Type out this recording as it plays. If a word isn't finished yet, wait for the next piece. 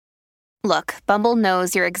Look, Bumble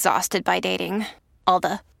knows you're exhausted by dating. All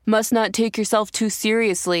the must not take yourself too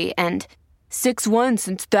seriously and 6'1"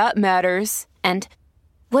 since that matters. And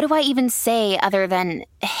what do I even say other than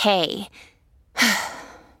hey?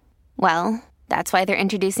 Well, that's why they're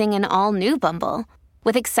introducing an all-new Bumble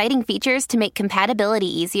with exciting features to make compatibility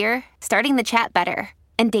easier, starting the chat better,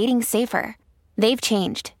 and dating safer. They've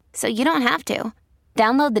changed, so you don't have to.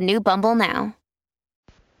 Download the new Bumble now.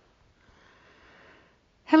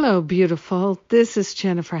 Hello, beautiful. This is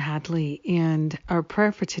Jennifer Hadley, and our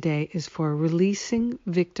prayer for today is for releasing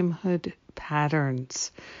victimhood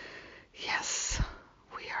patterns. Yes,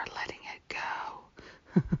 we are letting it go.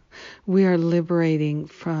 We are liberating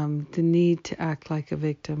from the need to act like a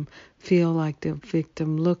victim, feel like a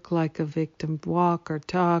victim, look like a victim, walk or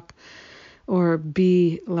talk, or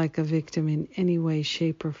be like a victim in any way,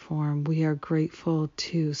 shape, or form. We are grateful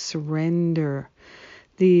to surrender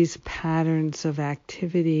these patterns of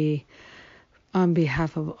activity on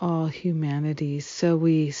behalf of all humanity. So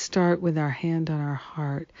we start with our hand on our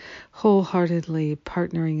heart, wholeheartedly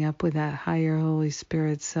partnering up with that higher Holy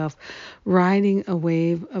Spirit self, riding a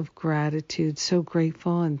wave of gratitude, so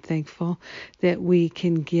grateful and thankful that we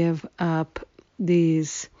can give up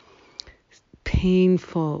these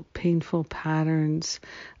painful patterns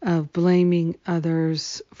of blaming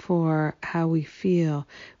others for how we feel,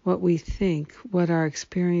 what we think, what our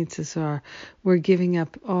experiences are. We're giving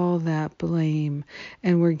up all that blame,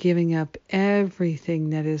 and we're giving up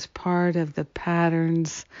everything that is part of the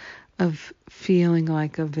patterns of feeling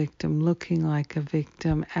like a victim, looking like a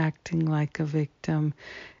victim, acting like a victim,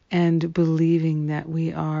 and believing that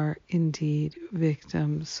we are indeed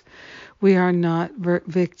victims. We are not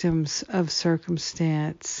victims of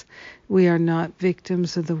circumstance. We are not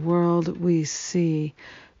victims of the world we see.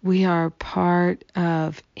 We are part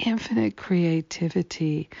of infinite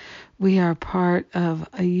creativity. We are part of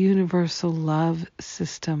a universal love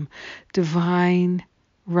system, divine,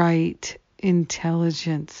 right,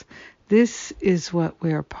 intelligence. This is what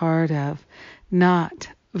we are part of, not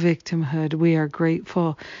victimhood. We are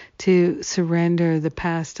grateful to surrender the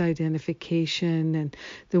past identification and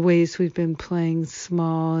the ways we've been playing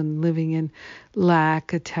small and living in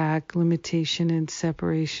lack, attack, limitation, and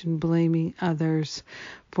separation, blaming others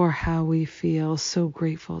for how we feel. So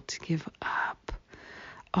grateful to give up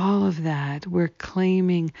all of that. We're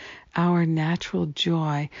claiming our natural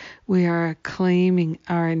joy. We are claiming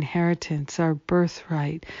our inheritance, our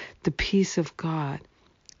birthright, the peace of God.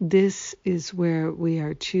 This is where we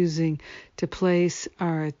are choosing to place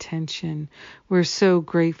our attention. We're so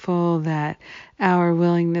grateful that our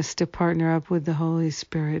willingness to partner up with the Holy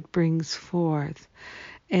Spirit brings forth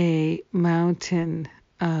a mountain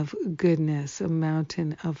of goodness, a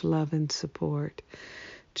mountain of love and support.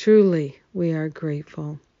 Truly, we are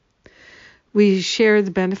grateful. We share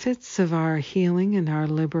the benefits of our healing and our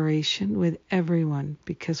liberation with everyone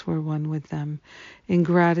because we're one with them. In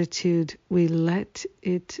gratitude, we let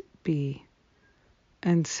it be.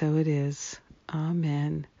 And so it is.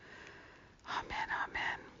 Amen.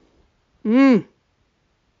 Amen.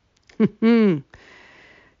 Amen.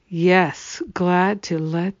 Yes, glad to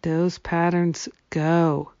let those patterns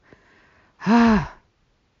go.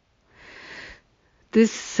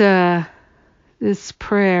 This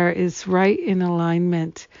prayer is right in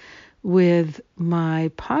alignment with my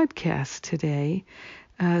podcast today.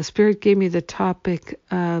 Spirit gave me the topic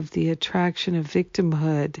of the attraction of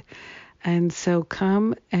victimhood. And so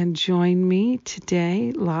come and join me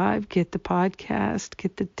today live, get the podcast,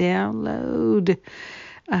 get the download,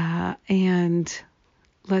 and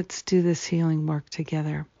let's do this healing work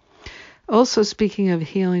together. Also, speaking of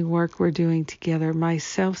healing work we're doing together, my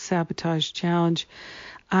self-sabotage challenge,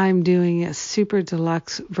 I'm doing a super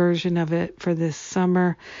deluxe version of it for this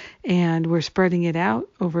summer, and we're spreading it out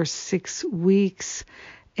over 6 weeks.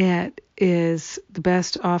 It is the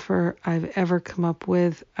best offer I've ever come up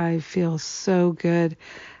with. I feel so good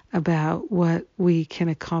about what we can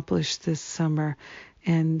accomplish this summer,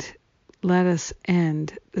 and let us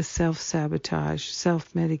end the self-sabotage,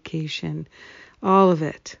 self-medication, all of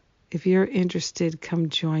it. If you're interested, come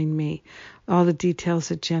join me. All the details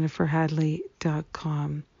at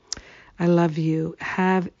jenniferhadley.com. I love you.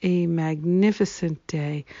 Have a magnificent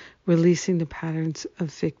day, releasing the patterns of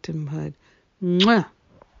victimhood. Mwah!